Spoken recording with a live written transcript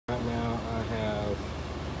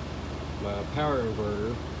power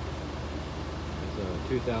inverter. It's a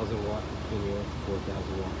 2000 watt continuous,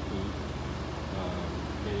 4000 watt peak.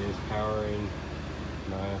 It is powering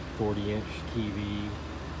my 40-inch TV,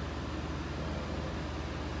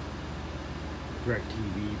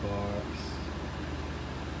 DirecTV box,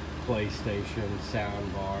 PlayStation,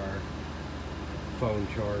 sound bar, phone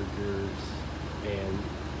chargers, and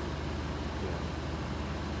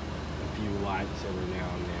a few lights every now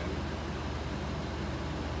and then.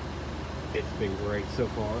 It's been great so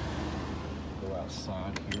far. Go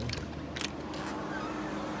outside here.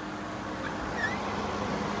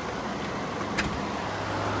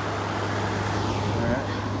 Alright,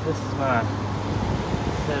 this is my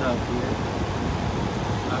setup here.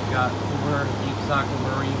 I've got 4 deep cycle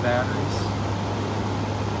marine batteries.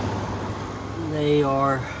 They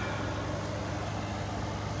are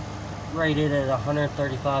rated at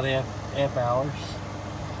 135 amp hours.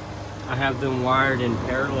 I have them wired in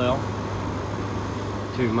parallel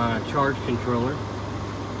to my charge controller.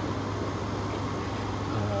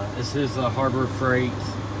 This is a Harbor Freight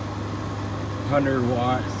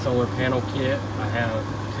 100-watt solar panel kit. I have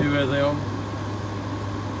 2 of them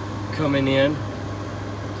coming in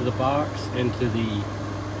to the box into the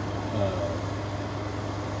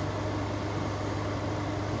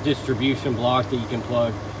distribution block that you can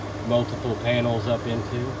plug multiple panels up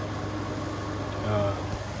into.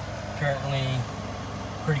 Currently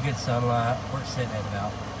pretty good sunlight. We're sitting at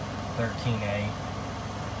about 13.8.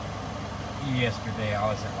 Yesterday I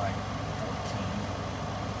was at like 14.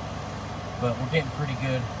 But we're getting pretty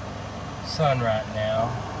good sun right now.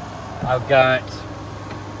 I've got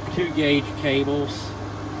 2 gauge cables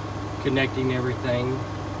connecting everything,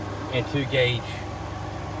 and 2 gauge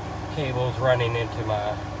cables running into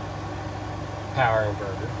my power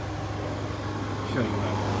inverter. Show you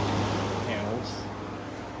my panels.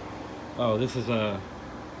 Oh, this is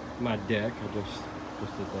my deck. I just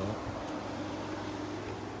did that.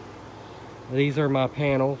 These are my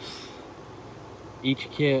panels. Each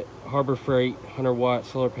kit, Harbor Freight 100-watt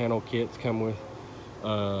solar panel kits come with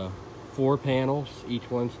 4 panels. Each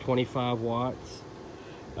one's 25 watts.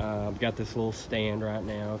 I've got this little stand right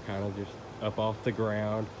now, kind of just up off the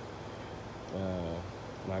ground.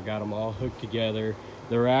 And I've got them all hooked together.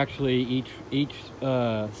 They're actually, each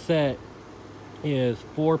set is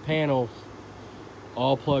 4 panels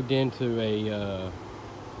all plugged into a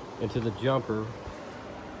into the jumper.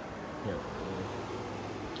 Here,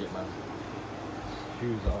 get my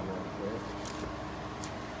shoes on real quick.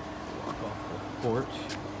 Walk off the porch.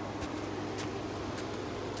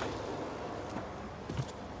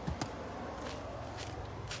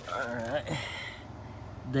 Alright.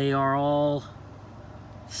 They are all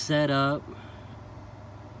set up.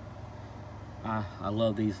 I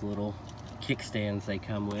love these little kickstands they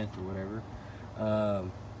come with or whatever.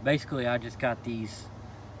 Basically I just got these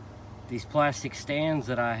plastic stands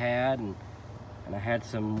that I had, and I had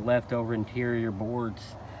some leftover interior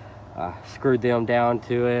boards. I screwed them down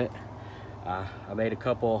to it. I made a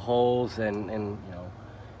couple of holes, and you know,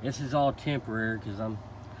 this is all temporary because I'm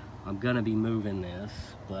gonna be moving this,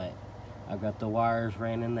 but I've got the wires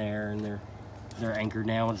ran in there, and they're anchored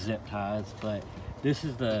now with zip ties. But this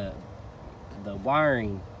is the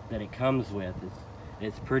wiring that it comes with.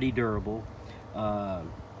 It's pretty durable.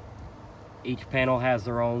 Each panel has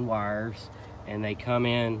their own wires, and they come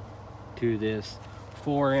in to this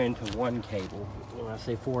 4-into-1 cable. When I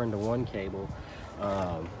say 4-into-1 cable,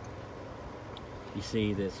 you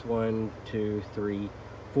see this 1, 2, 3,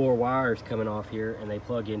 4 wires coming off here, and they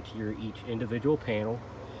plug into each individual panel,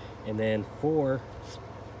 and then 4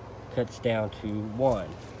 cuts down to 1.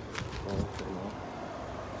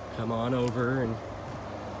 Come on over and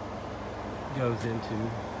goes into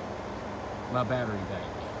my battery bank.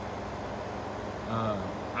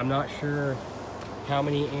 I'm not sure how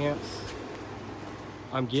many amps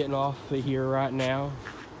I'm getting off of here right now,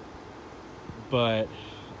 but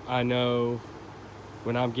I know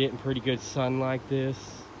when I'm getting pretty good sun like this,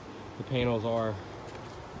 the panels are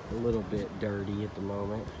a little bit dirty at the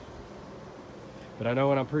moment. But I know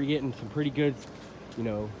when I'm getting some pretty good, you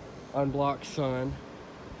know, unblocked sun,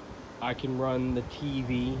 I can run the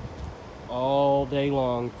TV all day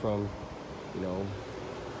long from, you know,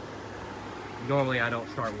 normally I don't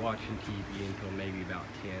start watching TV until maybe about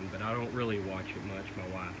 10, but I don't really watch it much. My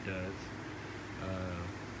wife does.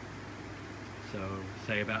 So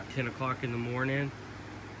say about 10 o'clock in the morning,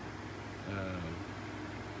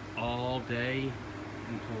 all day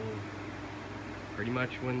until pretty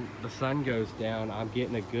much when the sun goes down, I'm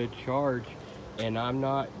getting a good charge, and I'm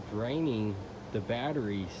not draining the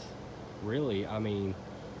batteries really. I mean,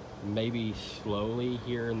 maybe slowly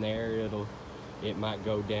here and there it might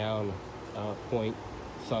go down point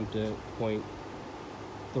something, point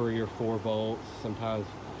 3 or 4 volts, sometimes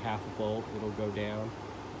half a volt it'll go down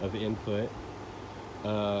of input.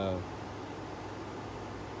 You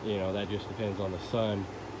know, that just depends on the sun,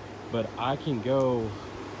 but I can go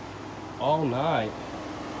all night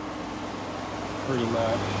pretty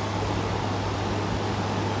much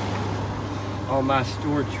on my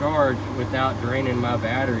stored charge without draining my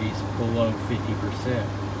batteries below 50%,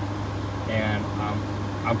 and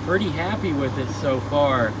I'm pretty happy with it so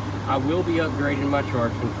far. I will be upgrading my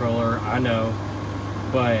charge controller, I know,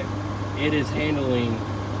 but it is handling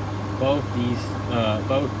both these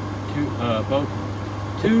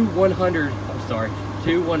two 100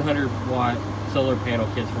 watt solar panel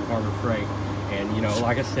kits from Harbor Freight. And you know,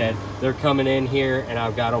 like I said, they're coming in here, and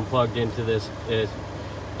I've got them plugged into this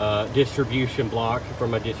distribution block.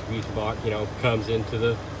 From a distribution block, you know, comes into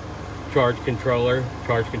the charge controller,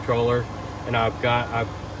 and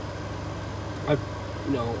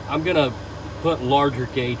you know, I'm gonna put larger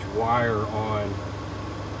gauge wire on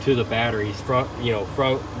to the batteries from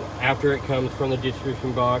after it comes from the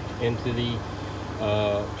distribution box into the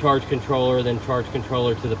charge controller, then charge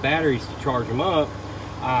controller to the batteries to charge them up.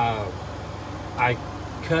 I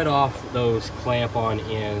cut off those clamp-on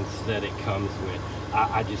ends that it comes with.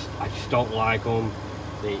 I just don't like them.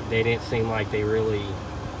 They didn't seem like they really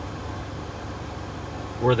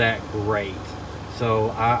were that great.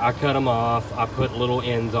 So I cut them off. I put little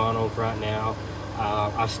ends on them for right now.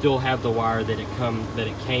 I still have the wire that it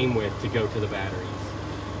came with to go to the batteries.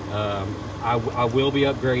 I will be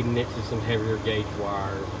upgrading it to some heavier gauge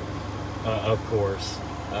wire, of course.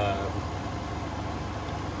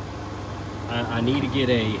 I need to get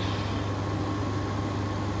a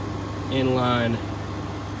inline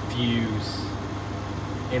fuse,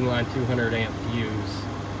 inline 200 amp fuse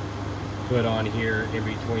put on here in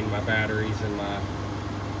between my batteries and my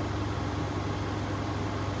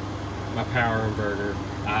power inverter.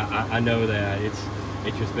 I know that it's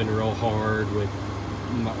just been real hard with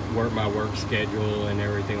my work schedule and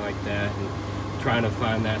everything like that, and trying to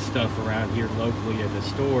find that stuff around here locally at the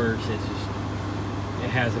stores. It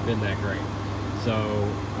hasn't been that great. So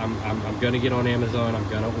I'm gonna get on Amazon. I'm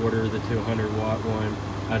gonna order the 200 watt one.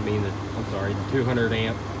 The 200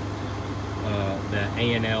 amp, the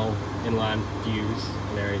A&L inline fuse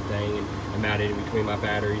and everything, and mount it in between my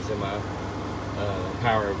batteries and my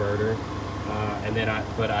power inverter. And then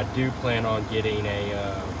I do plan on getting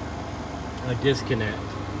a disconnect,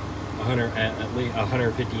 at least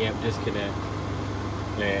 150 amp disconnect,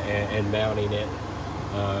 and mounting it.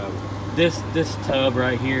 This tub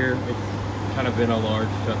right here, it's kind of been a large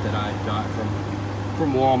tub that I got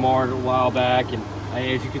from Walmart a while back, and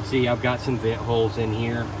as you can see, I've got some vent holes in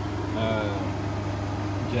here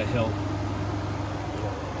to help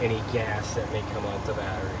any gas that may come off the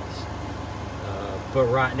batteries. But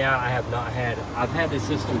right now I've had this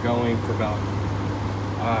system going for about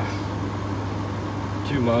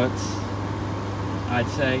 2 months, I'd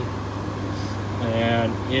say,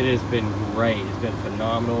 and it has been great. It's been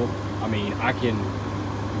phenomenal. I mean, I can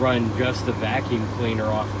run just the vacuum cleaner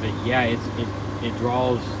off of it. Yeah, it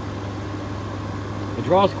draws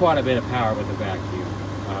quite a bit of power with a vacuum.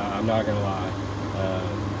 I'm not gonna lie.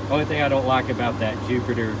 Only thing I don't like about that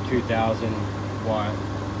Jupiter 2000 watt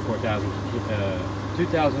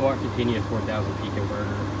continuous 4000 peak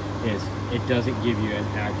inverter is it doesn't give you an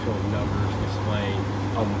actual numbers display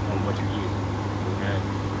on what you're using. Okay,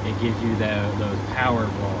 it gives you those power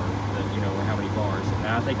bars, how many bars. And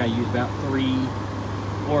I think I use about 3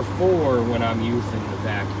 or 4 when I'm using the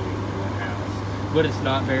vacuum in the house, but it's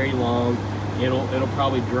not very long. It'll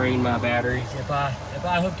probably drain my batteries. If I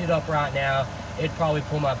hooked it up right now, it'd probably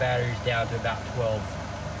pull my batteries down to about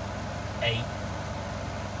 12.8,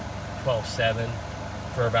 12.7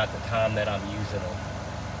 for about the time that I'm using them.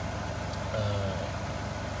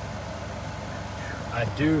 I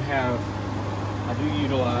do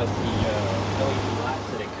utilize the LED lights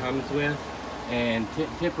that it comes with, and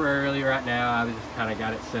temporarily right now I've just kind of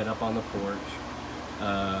got it set up on the porch.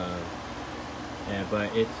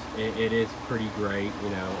 But it is pretty great,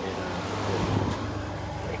 let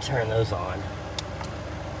me turn those on.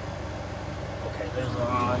 Okay, those are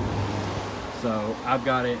on. So I've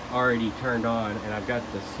got it already turned on, and I've got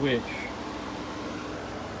the switch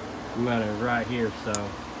mounted right here. So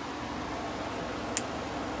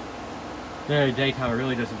the daytime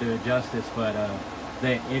really doesn't do it justice, but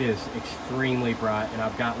it is extremely bright, and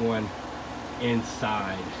I've got one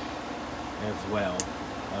inside as well.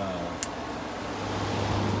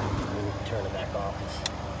 Let me turn it back off. It's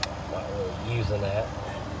not really using that.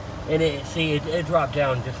 And it dropped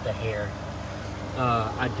down just a hair.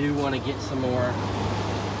 I do want to get some more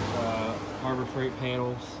Harbor Freight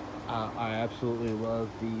panels. I absolutely love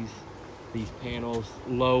these panels.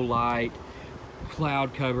 Low light,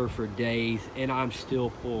 cloud cover for days, and I'm still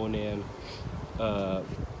pulling in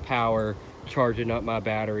power, charging up my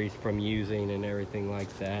batteries from using and everything like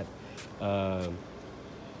that.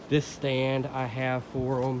 This stand I have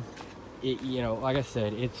for them, you know, like I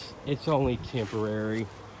said, it's only temporary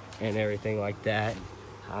and everything like that.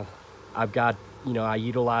 I've got, you know, I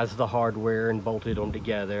utilize the hardware and bolted them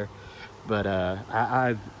together, but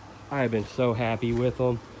I have been so happy with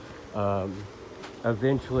them.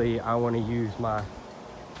 Eventually I want to use my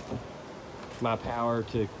power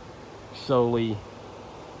to solely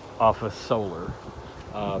off of solar.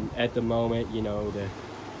 At the moment, you know,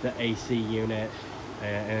 the AC unit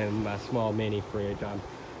and my small mini fridge,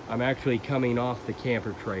 I'm actually coming off the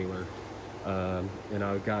camper trailer, and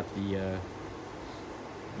I've got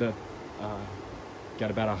got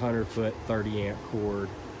about 100-foot 30-amp cord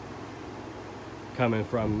coming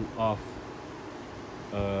from off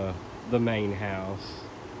the main house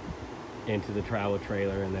into the travel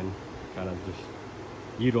trailer, and then kind of just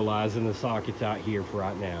utilizing the sockets out here for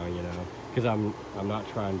right now, you know, because I'm not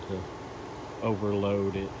trying to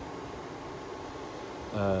overload it.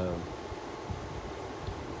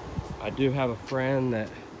 I do have a friend that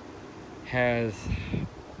has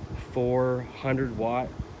 400-watt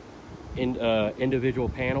individual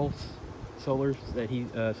panels, solar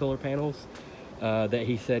panels that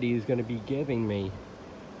he said he was going to be giving me,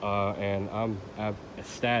 and I'm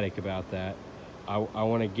ecstatic about that. I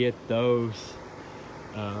want to get those,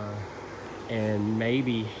 and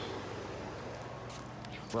maybe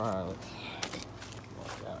try. Let's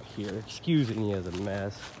walk out here. Excuse me of the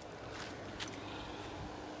mess,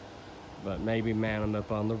 but maybe mount them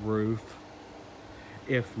up on the roof.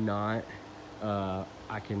 If not,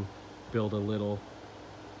 I can build a little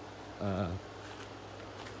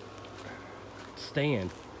stand.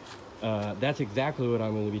 That's exactly what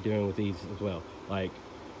I'm going to be doing with these as well. Like,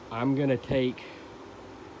 I'm going to take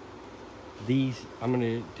these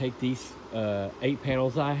 8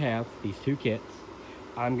 panels I have, these 2 kits.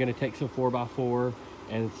 I'm going to take some 4x4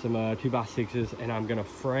 and some 2x6s, and I'm going to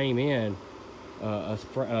frame in a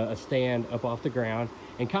stand up off the ground.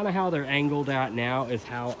 And kind of how they're angled out now is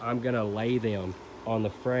how I'm going to lay them on the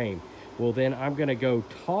frame. Well, then I'm going to go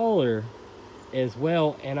taller as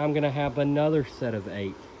well, and I'm going to have another set of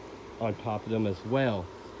 8 on top of them as well.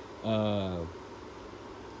 I'm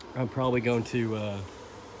probably going to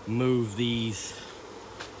move these,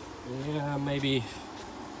 yeah, maybe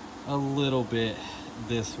a little bit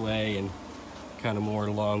this way and kind of more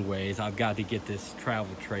long ways. I've got to get this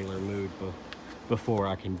travel trailer moved before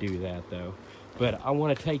I can do that though. But I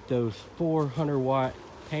want to take those 400-watt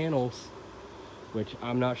panels, which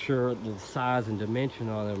I'm not sure the size and dimension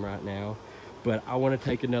on them right now, but I want to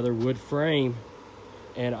take another wood frame,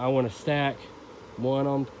 and I want to stack one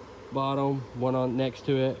on bottom, one on next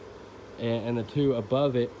to it, and the 2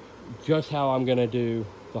 above it, just how I'm going to do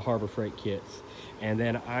the Harbor Freight kits. And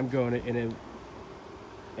then I'm going to,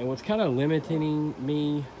 and what's kind of limiting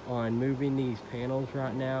me on moving these panels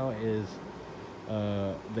right now is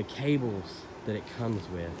the cables that it comes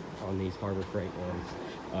with on these Harbor Freight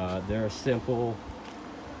ones. They're simple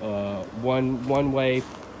one-way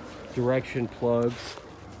direction plugs.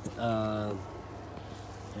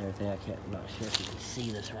 Everything, I'm not sure if you can see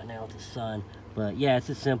this right now with the sun, but yeah, it's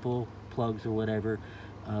a simple plugs or whatever.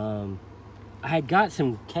 I had got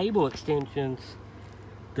some cable extensions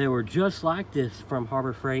that were just like this from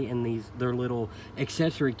Harbor Freight in their little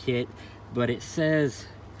accessory kit, but it says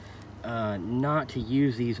not to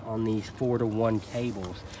use these on these 4-to-1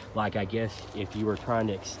 cables. Like, I guess if you were trying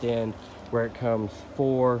to extend where it comes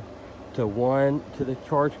 4-to-1 to the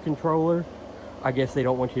charge controller, I guess they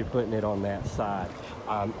don't want you putting it on that side.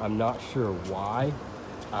 I'm not sure why.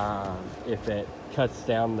 If it cuts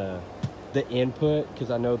down the input, because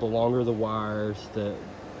I know the longer the wires, the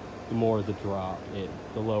more the drop,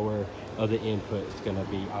 the lower of the input it's going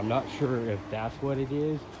to be. I'm not sure if that's what it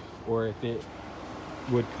is, or if it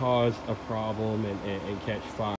would cause a problem and catch fire.